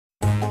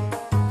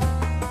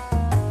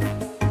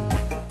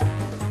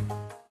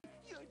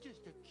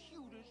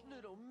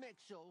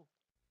so.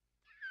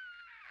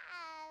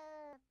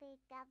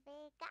 Pika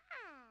pika.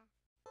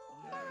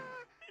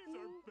 He's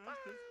our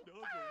bestest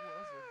snuggle,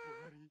 wasn't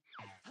buddy?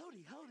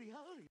 Howdy, howdy,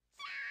 howdy.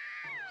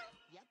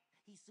 Yep,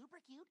 he's super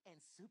cute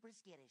and super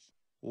skittish.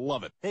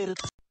 Love it. Hate it.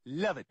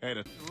 Love it. Hate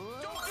it.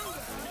 Don't do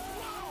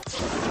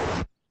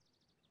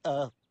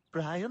that!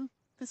 Brian,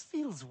 this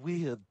feels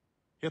weird.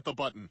 Hit the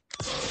button.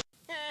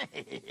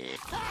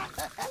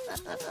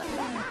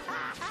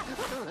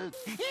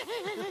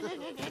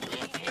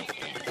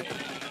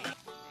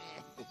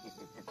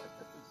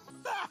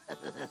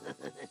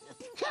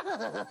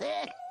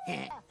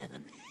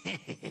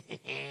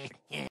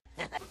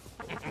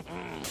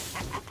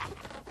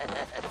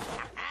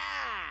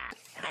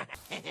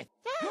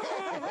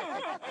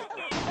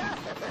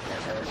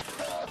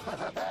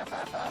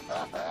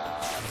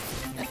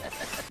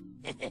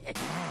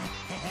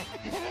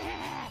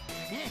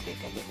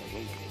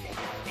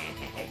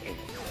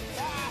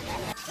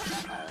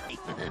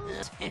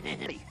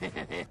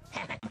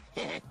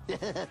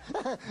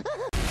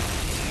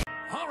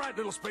 All right,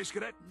 little space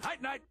cadet.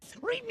 Night, night.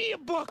 Read me a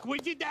book,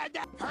 would you, Dad?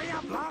 Hurry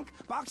up, Blanc.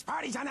 Box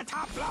party's on the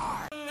top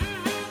floor.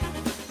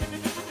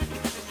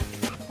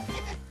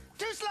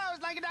 Too slow,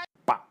 it's like a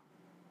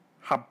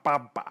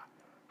Hababa,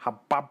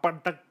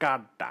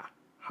 hababadagada,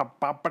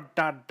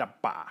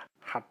 hababadadaba,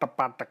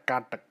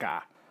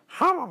 hatabadagadaga,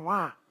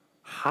 hawawa,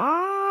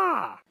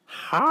 ha,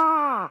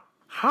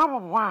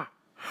 hawawa,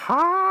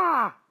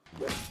 ha.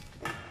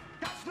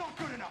 That's not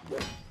good enough.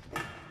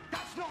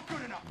 That's not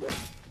good enough.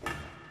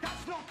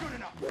 That's not good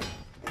enough.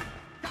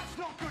 That's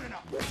not good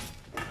enough.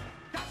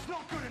 That's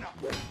not good enough.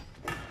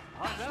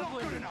 That's not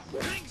good enough.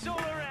 Drinks all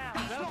around.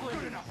 That's not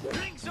good enough.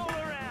 Drinks all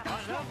around.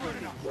 That's not good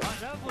enough.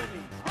 Hot up with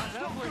me. Hot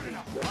up with me.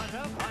 Hot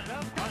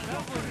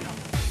up with me.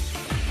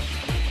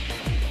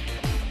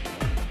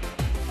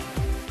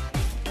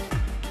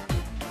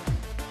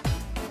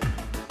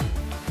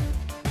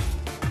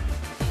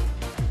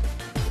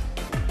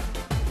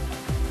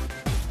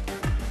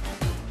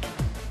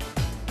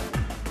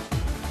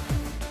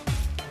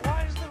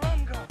 Why is the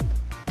rum go?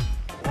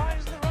 Why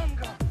is the rum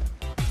go?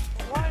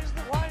 Why is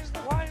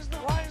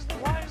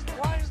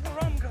the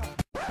rum go?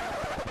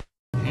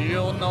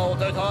 You know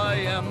that I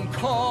am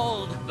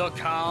called the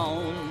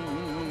Count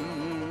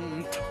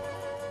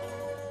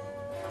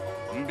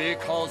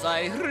because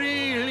I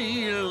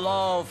really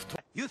love to.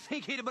 You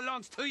think it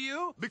belongs to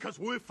you? Because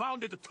we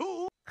found it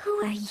too.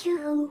 Who are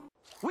you?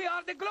 We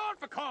are the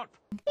Glorficorp.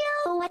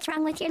 Yo, what's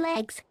wrong with your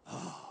legs?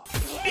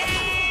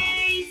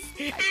 Space!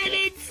 And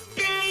it's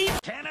space!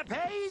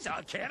 Canapes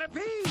or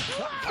canopies?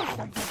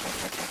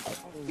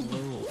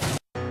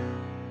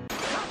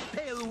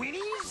 Cocktail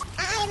winnies?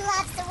 I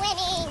love the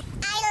winning.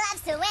 I love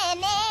the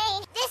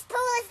winning. This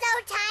pool is so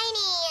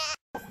tiny.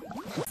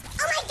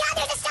 Oh my God,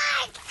 there's a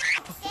shark!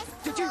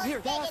 Did you hear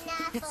that?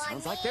 It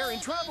sounds like they're in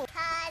trouble.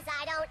 Cause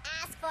I don't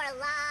ask for a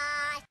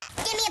lot.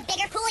 Give me a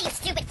bigger pool, you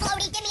stupid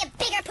floaty. Give me a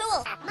bigger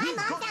pool. My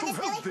mom found this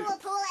really cool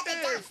pool at the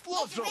dump.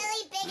 It's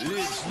really big and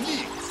really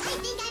deep. I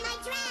think I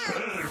might drown.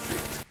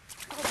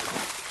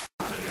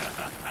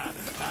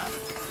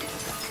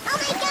 Oh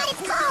my God,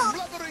 it's cold.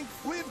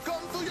 We've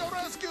come to your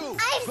rescue.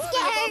 I'm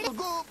scared.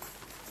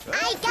 I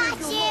got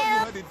you.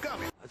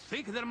 I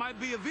think there might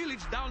be a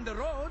village down the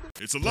road.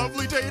 It's a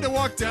lovely day to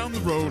walk down the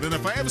road, and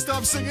if I ever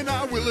stop singing,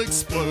 I will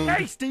explode.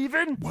 Hey,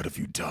 Steven! What have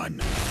you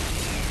done?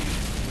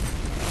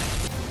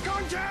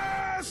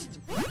 Contest!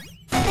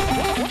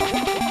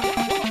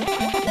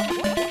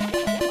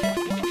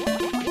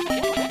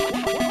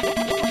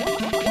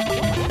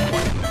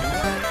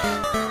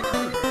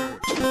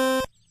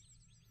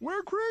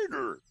 We're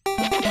Krieger.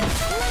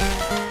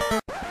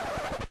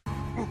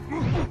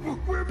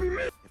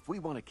 If we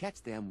want to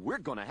catch them, we're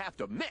gonna have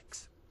to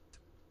mix.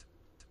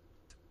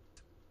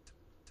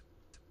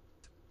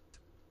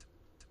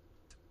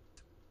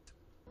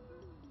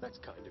 That's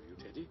kind of you,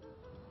 Teddy.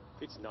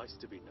 It's nice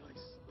to be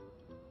nice.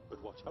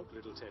 But watch out,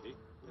 little Teddy.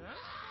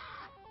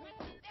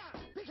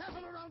 Be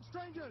careful around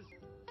strangers!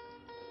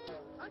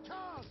 And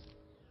cars!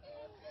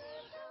 If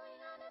you're going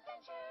on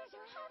adventures,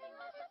 you're having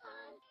lots of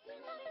fun.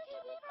 Remember to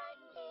be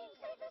frightened, being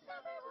safe is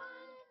number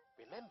one.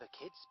 Remember,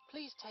 kids,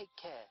 please take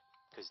care,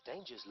 because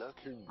danger's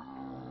lurking.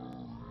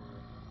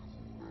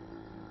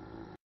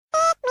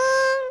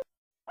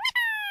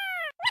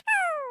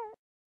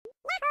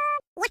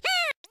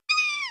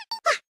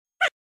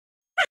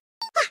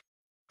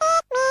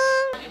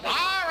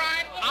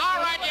 All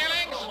right,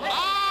 yearlings.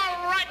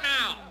 All right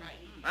now.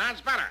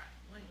 That's better.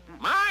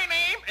 My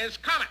name is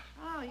Comet.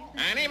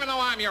 And even though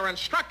I'm your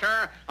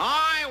instructor,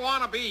 I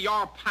want to be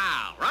your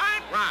pal,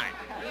 right? Right.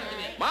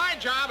 My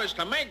job is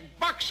to make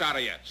bucks out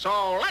of you,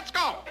 so let's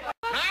go.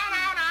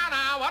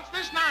 Now, what's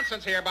this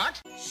nonsense here,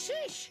 Bucks?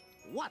 Sheesh!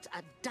 What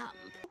a dump.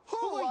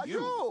 Who are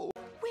you?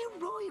 We're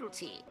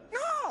royalty.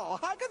 No,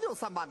 I can do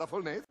some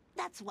wonderfulness.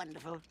 That's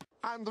wonderful.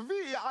 And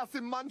we are the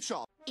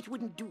Muncher. It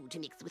wouldn't do to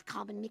mix with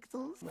common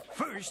mixels.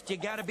 First, you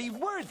gotta be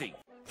worthy.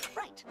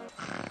 Right.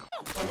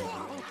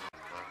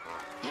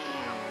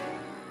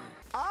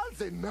 All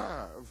the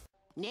nerve.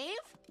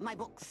 Knave, my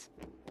books.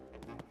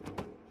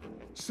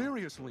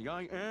 Seriously,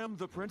 I am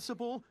the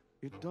principal?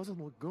 It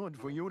doesn't look good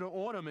for you to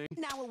order me.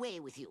 Now away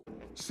with you.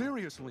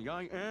 Seriously,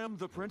 I am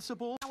the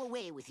principal? Now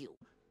away with you.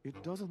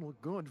 It doesn't look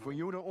good for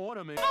you to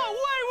order me.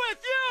 Away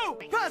with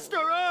you, Pastor!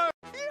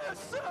 Yes,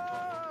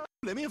 sir!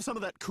 Let me have some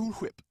of that Cool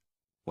Whip.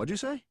 What'd you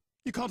say?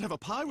 You can't have a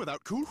pie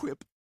without Cool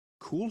Whip.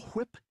 Cool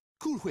Whip?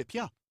 Cool Whip,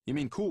 yeah. You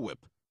mean Cool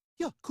Whip?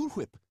 Yeah, Cool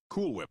Whip.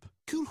 Cool Whip.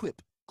 Cool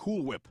Whip.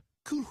 Cool Whip.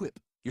 Cool Whip.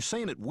 You're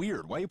saying it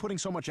weird. Why are you putting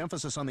so much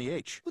emphasis on the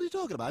H? What are you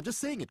talking about? I'm just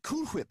saying it.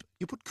 Cool Whip.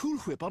 You put Cool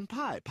Whip on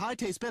pie. Pie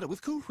tastes better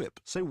with Cool Whip.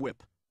 Say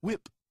whip.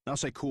 Whip. Now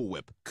say Cool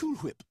Whip. Cool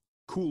Whip.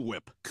 Cool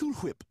Whip. Cool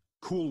Whip.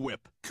 Cool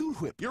Whip. Cool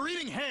Whip. You're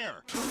eating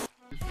hair!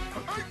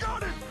 I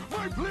got it!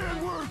 My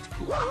plan worked!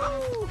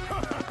 Woohoo!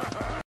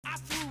 I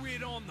threw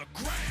it on the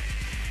ground.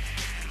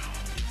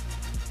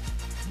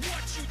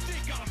 What, you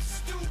think I'm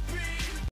stupid?